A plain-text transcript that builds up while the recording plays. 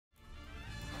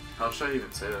How should I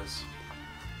even say this?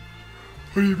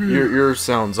 What do you mean? Your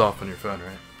sound's off on your phone,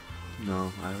 right?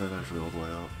 No, I have it actually all the way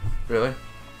up. Really?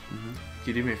 Mm-hmm. Can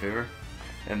you do me a favor?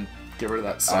 And get rid of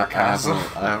that sarcasm.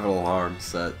 I have an alarm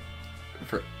set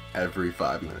for every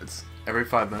 5 minutes. Every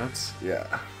 5 minutes? Yeah.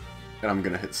 And I'm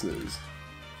gonna hit snooze.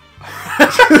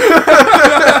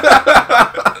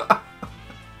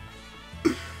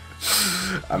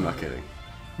 I'm not kidding.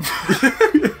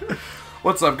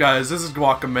 What's up, guys? This is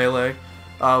Guacamelee.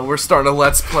 We're starting a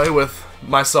Let's Play with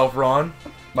myself, Ron,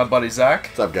 my buddy Zach.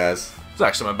 What's up, guys? He's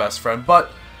actually my best friend,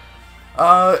 but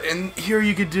in here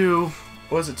you could do,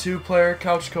 what is it, 2-player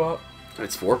couch co-op?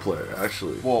 It's 4-player,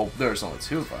 actually. Well, there's only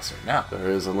 2 of us right now.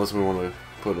 There is, unless we want to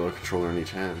put a controller in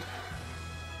each hand.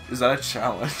 Is that a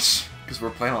challenge? Because we're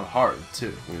playing on hard,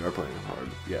 too. We are playing hard.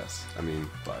 Yes. I mean,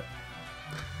 but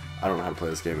I don't know how to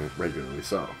play this game regularly,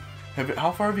 so.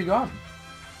 How far have you gone?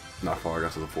 Not far, I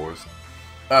got to the forest.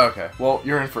 Oh, okay. Well,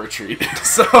 you're in for a treat.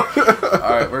 So,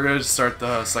 alright, we're going to start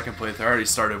the second playthrough. I already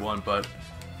started one, but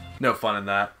no fun in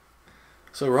that.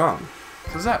 So, Ron.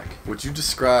 So, Zach. Would you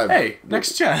describe... Hey,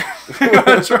 next gen. Got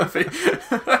a trophy.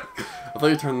 I thought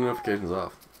you turned the notifications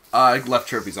off. I left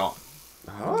trophies on.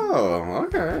 Oh,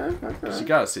 okay. You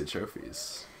gotta see the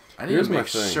trophies. I need to make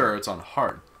sure it's on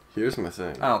hard. Here's my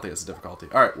thing. I don't think it's a difficulty.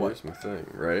 Alright, what? Here's my thing,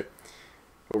 right?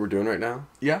 What we're doing right now?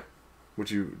 Yeah. Would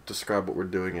you describe what we're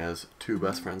doing as 2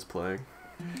 best friends playing?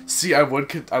 See, I would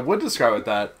describe it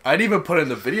that. I'd even put it in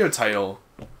the video title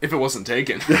if it wasn't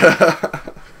taken.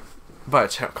 By a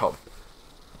channel called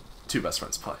 2 Best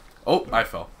Friends Play. Oh, I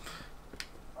fell.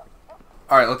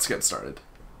 Alright, let's get started.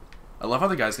 I love how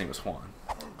the guy's name is Juan.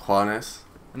 Juanes.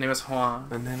 My name is Juan.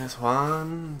 My name is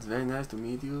Juan. It's very nice to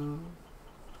meet you.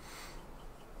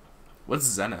 What's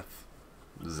Zenith?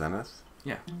 Zenith?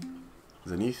 Yeah.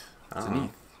 Zenith?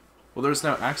 Zenith. Well, there's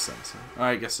no accent, so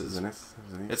I guess it's... Zenith?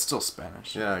 It's still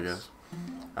Spanish. Yeah, I guess.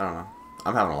 I don't know.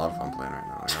 I'm having a lot of fun playing right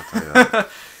now, I gotta tell you that.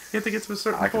 You have to get to a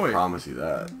certain I point. can promise you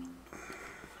that.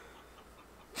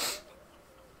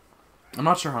 I'm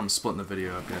not sure how I'm splitting the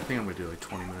video up yet. I think I'm gonna do like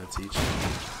 20 minutes each.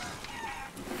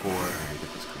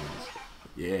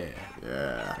 Yeah.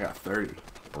 Yeah. I got 30.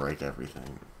 Break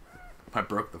everything. I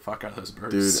broke the fuck out of those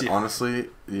birds. Dude, yeah. Honestly,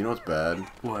 you know what's bad?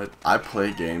 What? I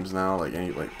play games now, like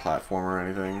any platform or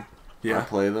anything. Yeah. When I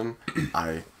play them,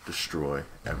 I destroy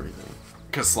everything.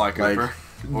 Cause Sly Cooper?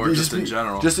 Or just in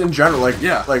general? Just in general, like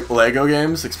yeah. Like Lego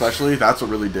games especially, that's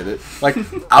what really did it. Like,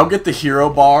 I'll get the hero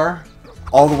bar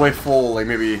all the way full, like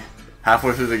maybe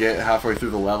halfway through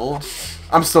the level.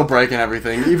 I'm still breaking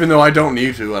everything, even though I don't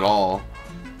need to at all.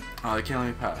 Oh, they can't let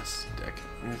me pass, dick.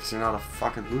 Yeah, 'cause you're not a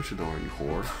fucking luchador, you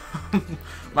whore.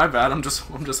 My bad, I'm just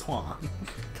Juan. God.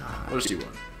 What does she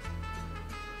want?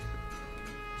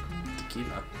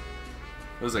 Tequila.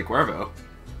 It was like Cuervo.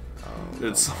 Oh,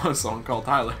 It's a song called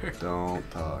Tyler. Don't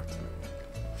talk to me.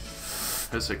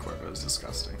 His Cuervo is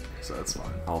disgusting, so that's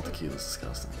fine. All tequila's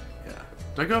disgusting. Yeah.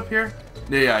 Do I go up here?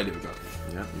 Yeah, I do go up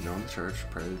here. Yep, you go in the church,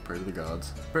 pray to the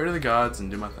gods. Pray to the gods and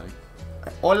do my thing.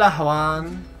 Hola,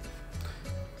 Juan.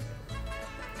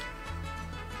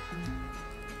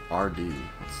 RD.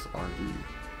 What's RD?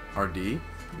 RD?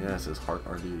 Yeah, it says heart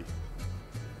RD.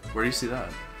 Where do you see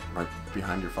that? Right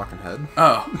behind your fucking head.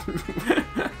 Oh.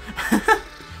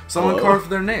 Someone carved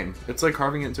their name. It's like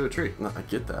carving it into a tree. No, I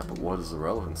get that, but what is the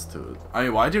relevance to it? I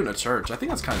mean, why do it in a church? I think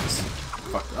that's kind of just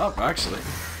fucked up, actually.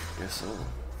 I guess so.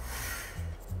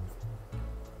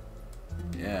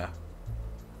 Yeah.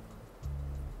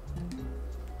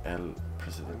 El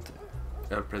Presidente.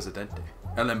 El Presidente.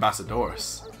 El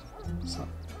Embajadores. So.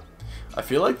 I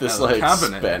feel like this El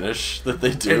Cabinet. Spanish that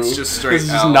they do. It's just straight It's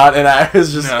just out. not inaccurate.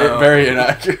 It's just No. very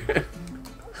inaccurate.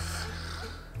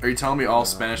 Are you telling me all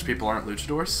Spanish people aren't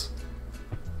luchadors?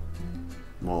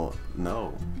 Well,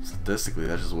 no. Statistically,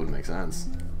 that just wouldn't make sense.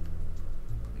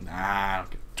 Nah, I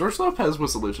don't get it. George Lopez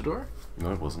was a luchador.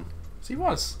 No, it wasn't. Yes, he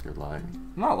was. You're lying.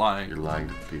 I'm not lying. You're lying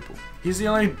to the people. He's the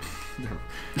only...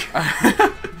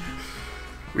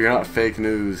 We're not fake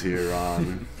news here,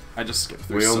 Ron. I just skipped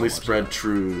through We so only much spread of that.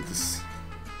 truths.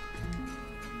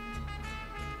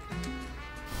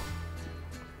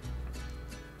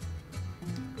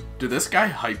 Dude, this guy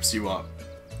hypes you up.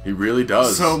 He really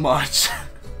does. So much.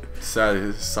 Sad.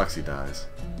 It sucks he dies.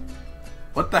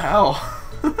 What the hell?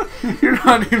 You're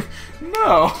not even...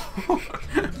 No.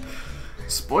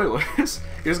 Spoilers.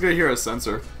 You're just gonna hear a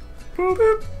censor. Boop,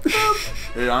 boop,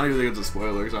 boop. Hey, I don't even think it's a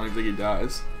spoiler, because I don't even think he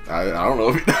dies. I don't know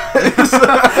if he dies.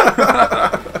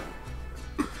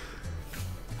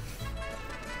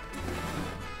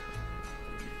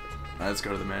 Alright, let's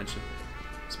go to the mansion.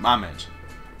 It's my mansion.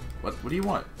 What do you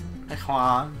want? Hey,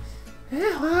 Juan.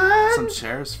 Hey, Juan. Some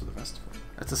chairs for the festival.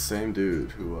 That's the same dude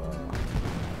who,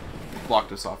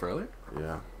 blocked us off earlier.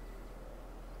 Yeah.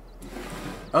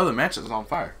 Oh, the mansion's on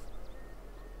fire.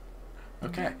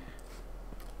 Okay.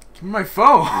 Give me my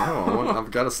phone. No,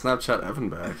 I've got to Snapchat Evan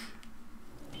back.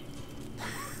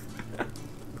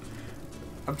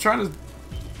 I'm trying to...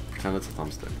 Pretend it's a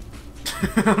thumbstick.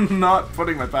 I'm not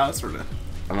putting my password in.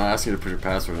 I'm not asking you to put your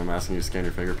password, I'm asking you to scan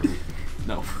your fingerprint.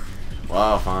 No.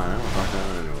 Wow, fine. I don't fuck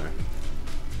that anyway.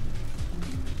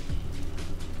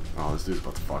 Oh, this dude's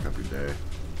about to fuck up your day.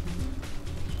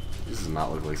 This does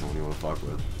not look like someone you want to fuck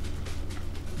with.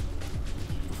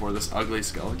 Before this ugly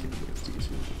skeleton gets to you.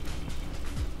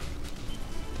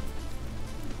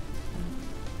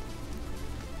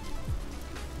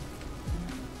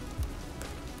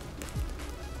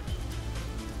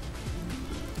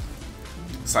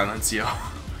 Silencio.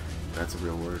 That's a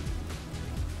real word.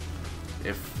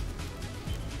 If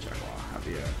Jaguar,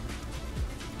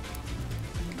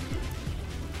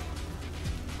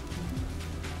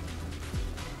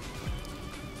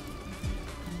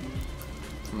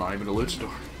 I'm not even a luchador.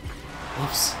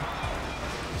 Whoops.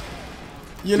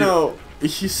 You know,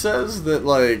 he says that,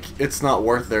 like, it's not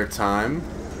worth their time.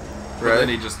 But right? then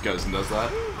he just goes and does that.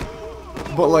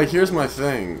 But, like, here's my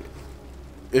thing.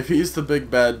 If he's the big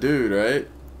bad dude, right?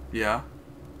 Yeah.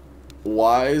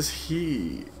 Why is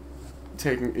he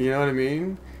taking, you know what I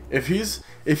mean? If he's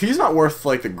not worth,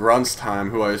 like, the grunts time,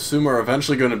 who I assume are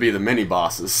eventually going to be the mini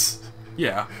bosses.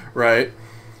 Yeah. Right?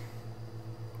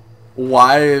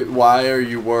 Why are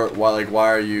you worth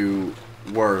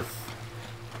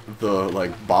the,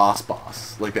 like,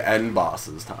 boss, like the end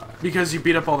boss's time? Because you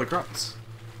beat up all the grunts.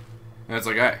 And it's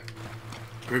like, hey,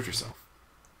 prove yourself.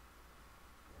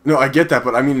 No, I get that,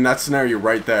 but I mean, in that scenario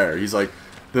right there, he's like,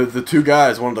 the two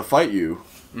guys wanted to fight you,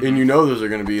 and you know those are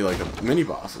going to be, like, a mini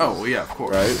bosses. Oh, well, yeah, of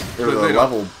course. Right? Or But the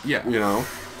level, yeah. you know?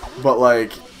 But,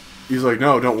 like, he's like,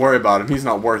 no, don't worry about him. He's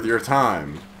not worth your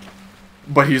time.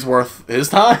 But he's worth his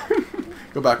time?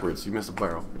 Go backwards. You missed a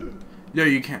barrel. Yeah,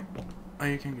 you can't. Oh,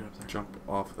 you can get up there. Jump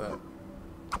off that.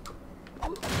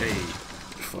 Hey.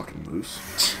 Fucking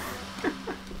moose.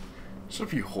 Shut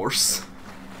up, you horse.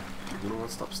 You know what?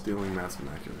 Stop stealing Matt's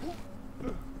vernacular.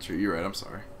 True, you're right. I'm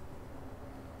sorry.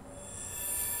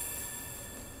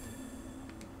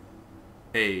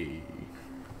 Hey.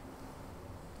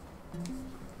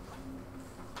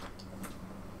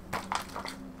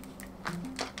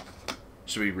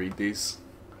 Should we read these?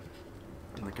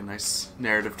 In like a nice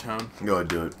narrative tone? Go ahead,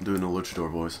 do it. Do it in a luchador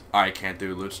voice. I can't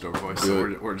do luchador voice,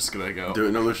 so we're just gonna go. Do it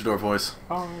in a luchador voice.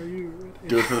 Are you ready?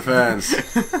 Do it for the fans.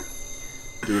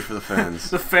 Do it for the fans.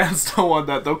 The fans don't want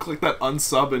that. They'll click that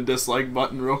unsub and dislike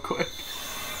button real quick.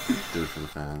 Do it for the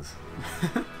fans. Do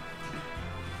it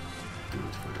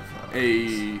for the fans.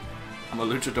 Hey, I'm a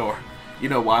luchador. You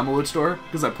know why I'm a luchador?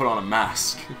 Because I put on a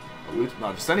mask.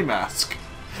 Not just any mask.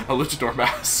 A luchador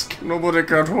mask. Nobody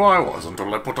cared who I was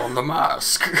until I put on the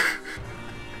mask.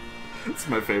 It's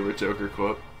my favorite Joker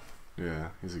quote. Yeah,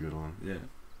 he's a good one. Yeah.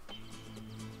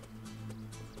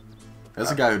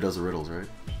 That's the guy who does the riddles, right?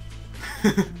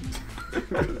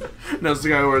 No, it's the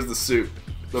guy who wears the suit.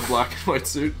 The black and white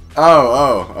suit.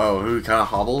 Oh, who kind of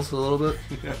hobbles a little bit?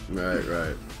 Yeah.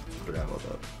 Right. Forgot about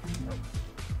that.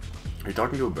 Are you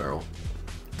talking to a barrel?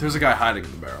 There's a guy hiding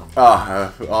in the barrel.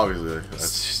 Obviously.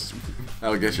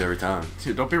 That'll get you every time.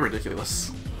 Dude, don't be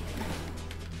ridiculous.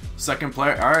 Second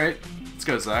player. Alright. Let's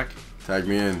go, Zach. Tag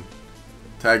me in.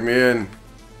 Tag me in.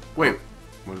 Wait.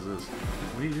 What is this?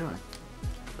 What are you doing?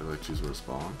 I like choose where to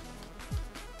spawn.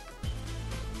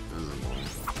 This is annoying.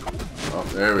 Oh,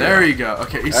 there we go. There you go.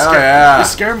 Okay, you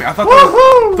scared me. I thought that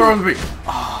was throwing me.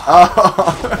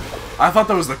 Oh. I thought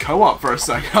that was the co-op for a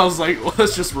second. I was like, well,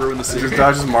 let's just ruin the series. Did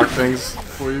I just mark things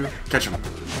for you? Catch him.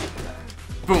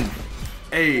 Boom.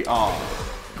 Hey,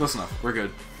 close enough. We're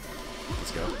good.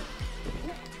 Let's go.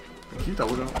 Can you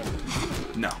double jump?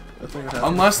 No. That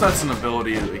Unless that's an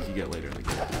ability that you can get later in the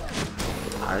game.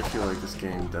 I feel like this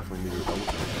game definitely needs a double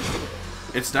jump.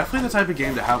 It's definitely the type of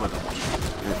game to have a double jump.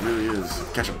 It really is.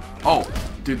 Catch him. Oh,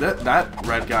 dude, that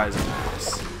red guy is a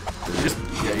boss. You just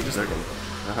decked him.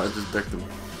 I just decked him.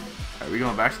 Are we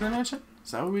going back to the mansion?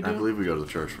 Is that what we do? I believe we go to the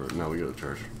church first. No, we go to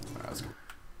church. Alright, let's go.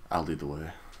 I'll lead the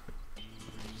way.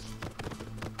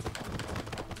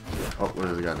 Oh, what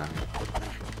has he got now?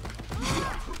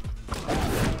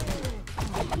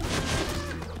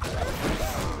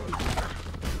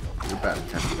 You're bad at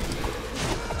catching.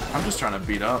 I'm just trying to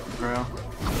beat up, bro.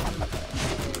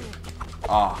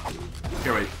 Ah.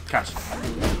 Here, wait. Catch.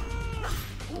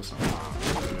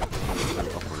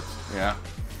 Upwards. Yeah.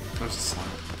 There's a slime.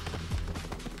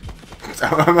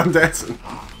 I'm dancing.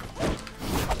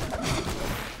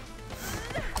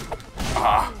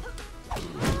 Ah.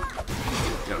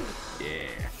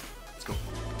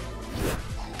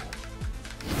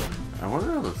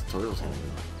 tutorial's gonna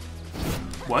work.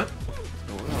 What?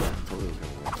 No, the tutorial's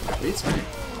gonna work. Beats me.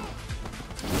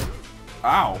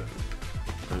 Ow.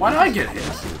 Why did I get hit?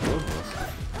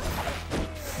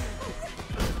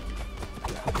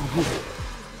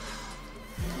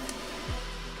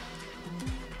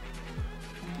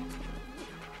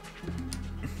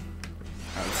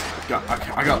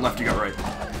 I got left, you got right.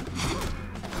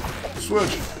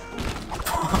 Switch.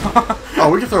 Oh,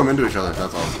 we can throw them into each other.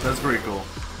 That's awesome. That's pretty cool.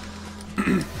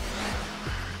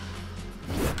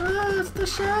 It's the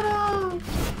shadow.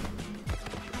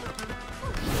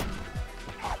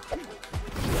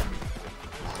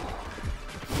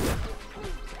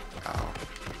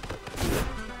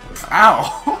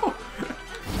 Ow!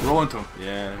 Roll into him.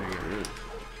 Yeah, there you go.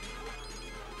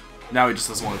 Now he just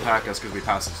doesn't want to attack us because we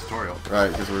passed the tutorial.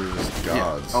 Right, because we're just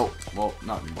gods. Yeah. Oh, well,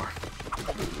 not anymore.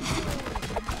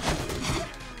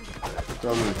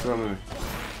 Throw me, throw me.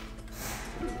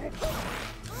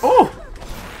 Oh!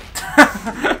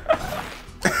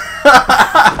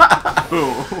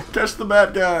 Ooh. Catch the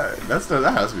bad guy.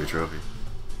 That has to be a trophy.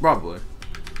 Probably.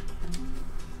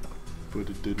 But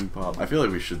it didn't pop. I feel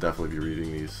like we should definitely be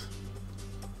reading these.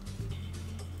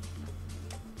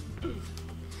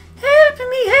 Help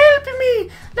me! Help me!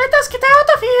 Let us get out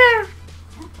of here!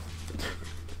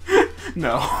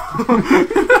 No.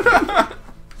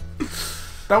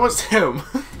 That was him.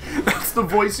 That's the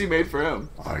voice he made for him.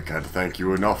 I can't thank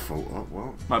you enough for...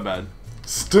 well. My bad.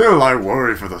 Still, I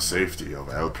worry for the safety of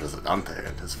El Presidente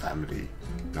and his family.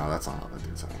 No, that's not how that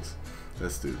dude sounds.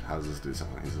 This dude, how does this dude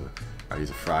sound? He's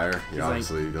a friar. He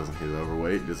obviously doesn't. He's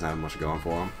overweight. He doesn't have much going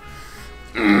for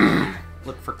him.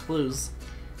 Look for clues.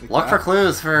 Look for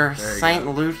clues for Saint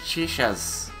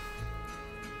Lucius.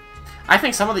 I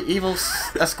think some of the evil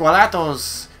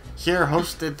Esqueletos here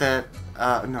hosted that.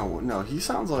 No, he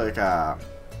sounds like, I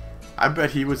bet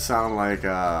he would sound like,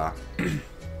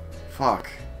 fuck,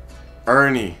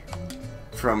 Ernie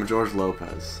from George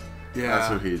Lopez. Yeah.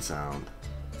 That's what he'd sound.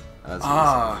 That's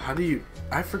how do you...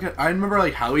 I forget. I remember,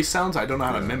 like, how he sounds. I don't know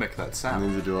how to mimic that sound.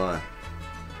 Neither do I.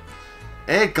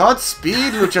 Hey,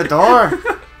 Godspeed,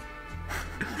 luchador!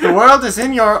 The world is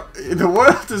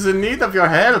in need of your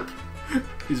help.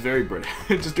 He's very British.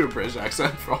 Just do a British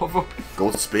accent for all of them.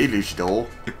 Godspeed, luchador.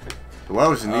 The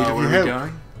world is in need of your help.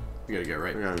 Going? We gotta get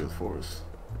right. We gotta go to the forest.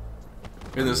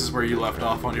 And this is where you left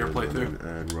off on your playthrough.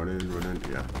 And run in,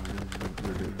 yeah.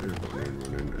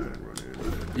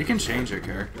 You can change your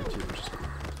character too, which is cool.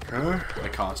 Huh?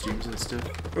 Like costumes and stuff.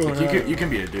 Oh, Like you can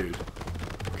be a dude.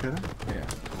 Can I? Yeah.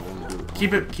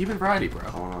 Keep it variety, bro.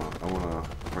 I wanna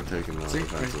partake in the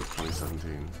events of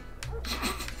 2017.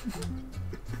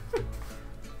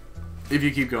 If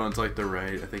you keep going to like the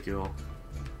right, I think you'll.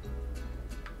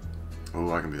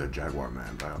 Oh, I can be the Jaguar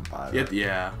Man by that.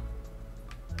 Yeah.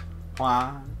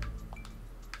 Juan.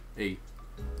 Hey.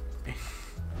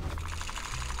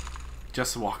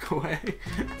 Just walk away.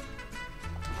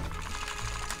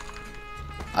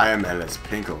 I am Ellis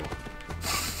Pinkle.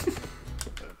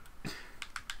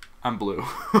 I'm blue.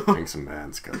 Pink's a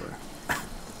man's color.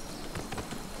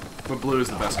 But blue is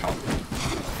the best color.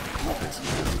 Pink's a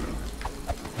man's color.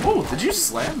 Oh, did you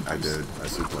slam? I did. I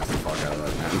suplexed the fuck out of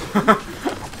that man.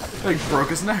 Like broke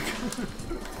his neck.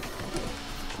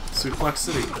 Suplex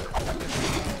City.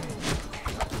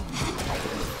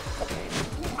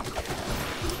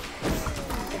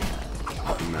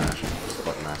 Button mash. Just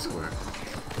button mash square.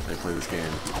 I play this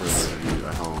game for those of you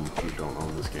at home who don't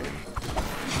own this game.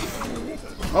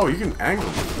 Oh, you can angle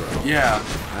the throw. Yeah.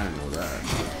 I didn't know that.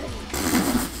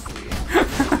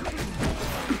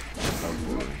 Oh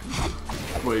boy.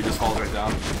 Well, he just falls right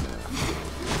down.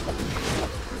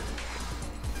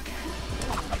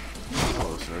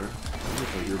 Hello, sir.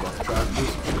 Looks like you're about to try to do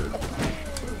some shit.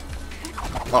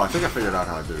 Oh, I think I figured out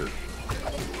how I did it.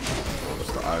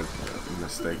 I'm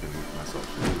mistaken myself.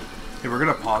 Hey, we're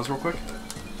gonna pause real quick.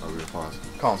 Oh, we're gonna pause.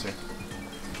 Colin's here.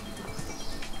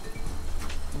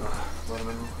 Let him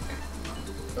in real quick.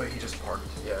 Oh, he just parked.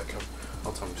 Yeah, come.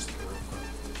 I'll tell him just to go real quick.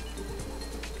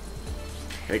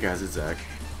 Hey guys, it's Zach.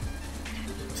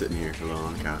 Sitting here alone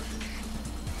on the couch.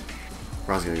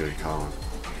 Ron's gonna go get Colin.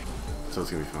 So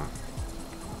it's gonna be fun.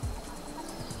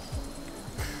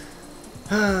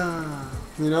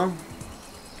 You know,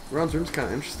 Ron's room's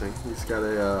kinda interesting. He's got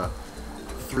a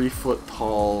 3-foot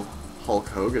tall Hulk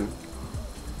Hogan.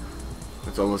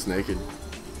 It's almost naked.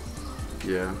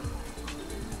 Yeah.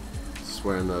 Just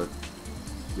wearing the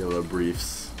yellow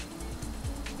briefs.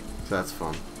 So that's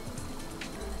fun.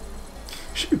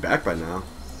 Should be back by now.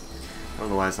 I don't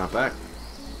know why it's not back.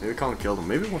 Maybe Colin killed him.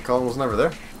 Maybe Colin was never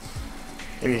there.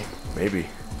 Maybe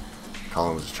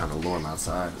Colin was just trying to lure him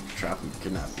outside, trap him,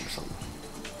 kidnap him or something.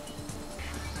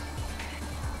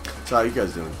 So how you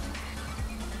guys doing?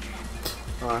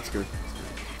 Oh, that's good.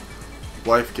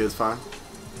 Wife, kids, fine.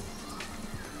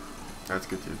 That's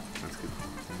good too. That's good.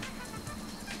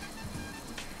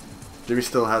 Jimmy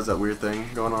still has that weird thing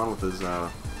going on with his, yeah.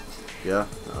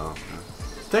 Oh, yeah.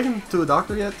 Taken him to a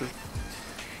doctor yet? Is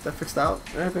that fixed out?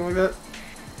 Anything like that?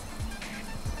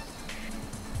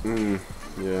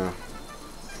 Yeah.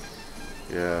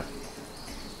 Yeah.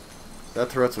 That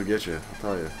Tourette's will get you, I'll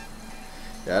tell you.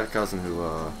 Yeah, I had a cousin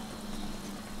who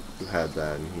had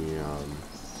that, and he,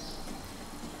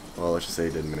 well, let's just say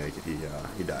he didn't make it. He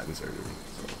died in surgery.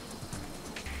 So.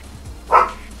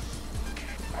 I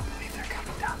believe they're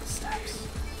coming down the steps.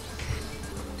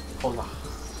 Hola.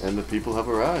 And the people have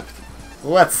arrived.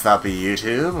 What's up,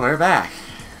 YouTube? We're back.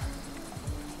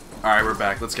 Alright, we're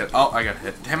back. Let's get... Oh, I got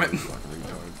hit. Damn it.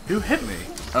 Who hit me?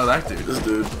 Oh, that dude. This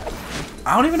dude.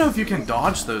 I don't even know if you can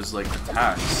dodge those, like,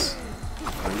 attacks.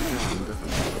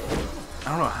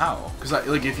 I don't know how. Because,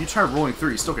 like, if you try rolling through,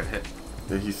 you still get hit.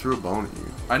 Yeah, he threw a bone at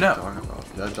you. I know.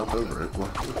 Yeah, I jumped over it. What?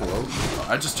 Hello?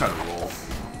 I just try to roll.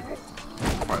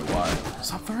 Probably why.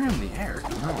 Stop throwing him in the air.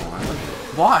 No, I like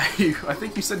it. Why? I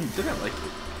think you said you didn't like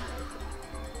it.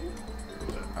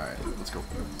 Alright, let's go.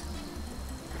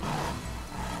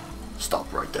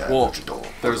 Stop right there. Well, Luchador.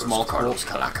 there's multiple. Carlos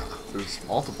Calaca. There's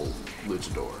multiple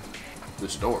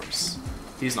luchadors.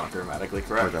 He's not grammatically Oh,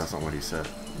 correct. that's not what he said.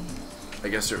 I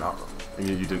guess you're not wrong. And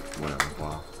you didn't. Whatever.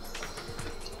 Wow.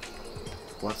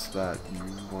 What's that? You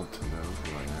want to know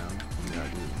who I am? Yeah, I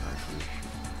do, actually.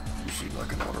 You seem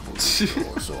like an honorable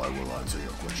luchador, so I will answer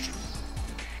your question.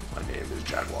 My name is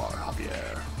Jaguar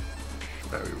Javier.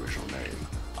 Very original name.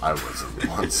 I was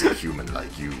once a human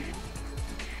like you.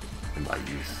 In my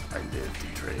youth, I lived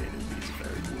and trained in these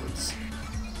very woods.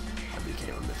 I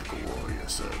became a mythical warrior,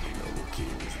 serving noble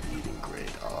kings and leading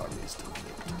great armies to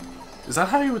victory. Is that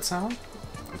how you would sound?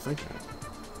 I'm thinking.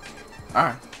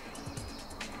 Alright.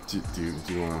 Do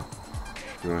you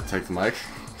wanna take the mic?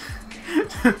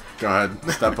 Go ahead,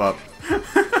 step up.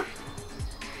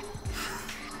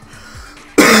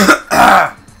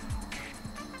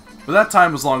 But that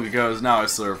time was long ago, as now I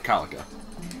serve Calica.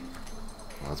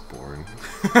 Well, that's boring.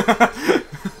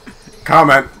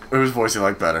 Comment whose voice you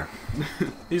like better.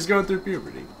 He's going through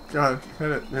puberty. Go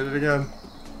ahead, hit it again.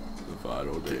 The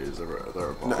final days of Earth.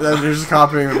 You're just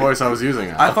copying the voice I was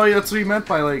using. I thought that's what you meant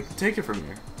by, like, take it from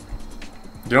here.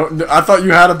 I thought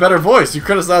you had a better voice. You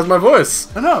criticized my voice.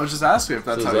 No, I was just asking if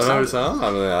that's how you sound.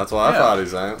 I mean, that's what I thought he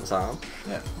sound.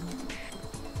 Yeah.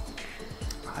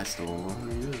 I still don't know who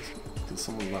he is. Because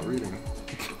someone's not reading.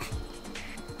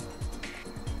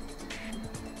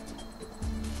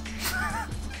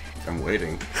 I'm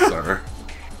waiting, sir.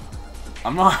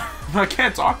 I'm not. I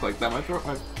can't talk like that. I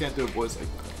can't do a voice like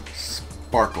that.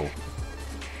 Sparkle.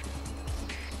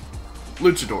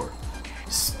 Luchador.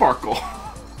 Sparkle.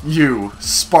 You.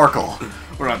 Sparkle.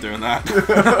 We're not doing that.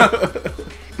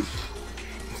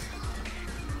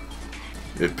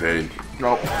 It paid.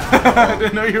 Nope. I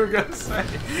didn't know you were gonna say.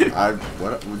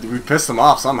 We pissed him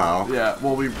off somehow. Yeah,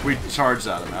 well, we charged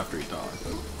at him after he talked.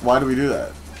 Why do we do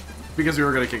that? Because we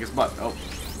were gonna kick his butt. Oh.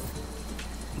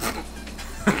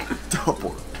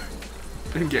 Teleport.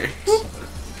 Engage.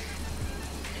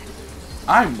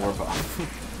 I'm more buff.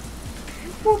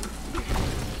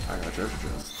 I got a treasure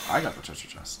chest. I got the treasure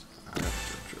chest. I got the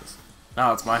treasure chest.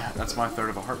 No, that's my third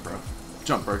of a heart, bro.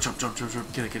 Jump, bro. Jump.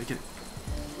 Get it.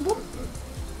 Whoop.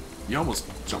 You almost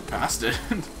jumped past it.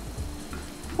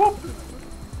 Whoop.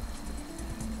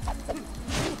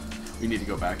 We need to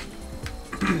go back.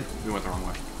 We went the wrong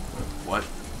way. What?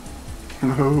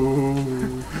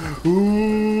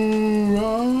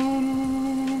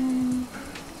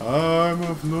 I'm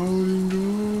a floating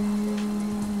ghost.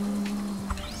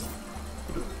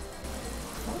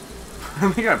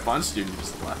 I think I punched you and you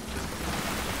just left.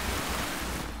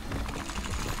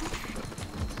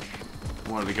 I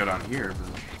wanted to go down here,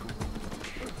 but...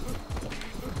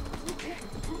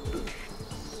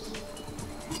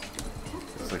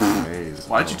 It's like a maze.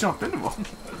 Why'd you jump into him?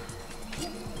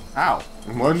 Ow.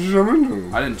 Why'd you jump into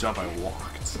him? I didn't jump, I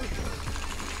walked.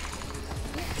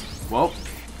 Well,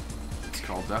 it's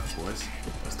called death, boys.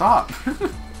 Stop!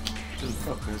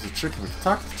 There's a chicken. We can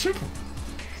talk to the chicken.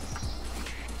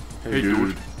 Hey,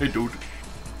 dude. Hey, dude.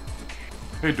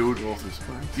 Hey, dude. Roll through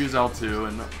spikes. Use L2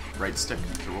 and right stick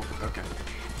to roll. Okay.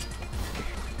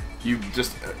 You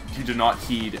just, you do not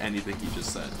heed anything he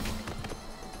just said.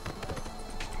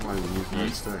 Why didn't you use the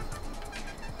right stick?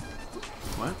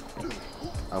 What?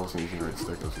 I wasn't using the right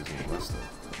stick, I was using the left stick.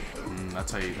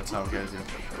 That's how guys do.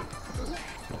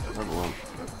 Level 1.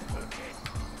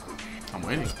 I'm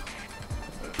waiting.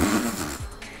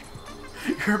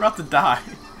 You're about to die.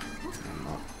 I'm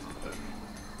not.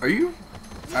 Are you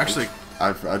actually?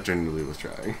 I genuinely was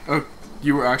trying. Oh,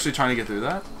 you were actually trying to get through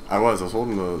that? I was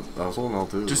holding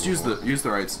L2. Just use the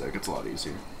right stick. It's a lot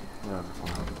easier. Yeah,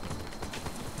 fine.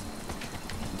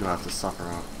 You don't have to suffer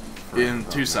out. In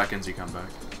 2 seconds, you come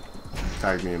back.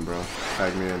 Tag me in, bro.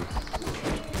 Tag me in.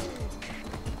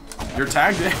 You're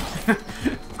tagged in.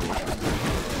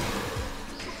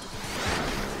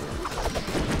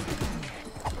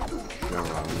 Never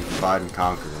mind. We divide and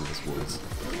conquer in this woods.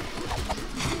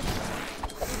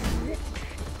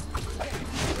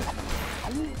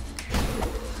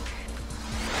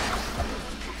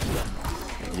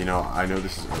 You know, I know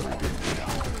this is really good.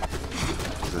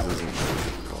 This isn't very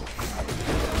difficult.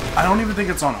 I don't even think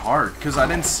it's on hard, because I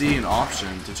didn't see an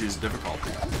option to choose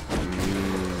difficulty.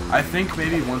 I think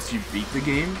maybe once you beat the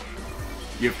game,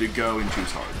 you have to go and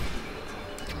choose hard.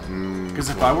 Because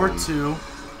if I were to...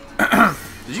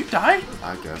 Did you die?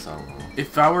 I guess, I don't know.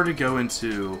 If I were to go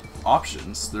into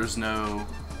options, there's no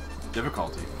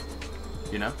difficulty.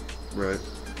 You know? Right.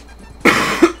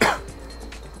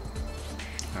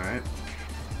 Alright.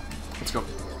 Let's go.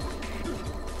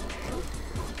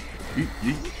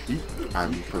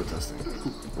 I'm protesting.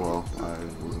 Well, I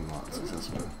was not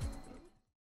successful.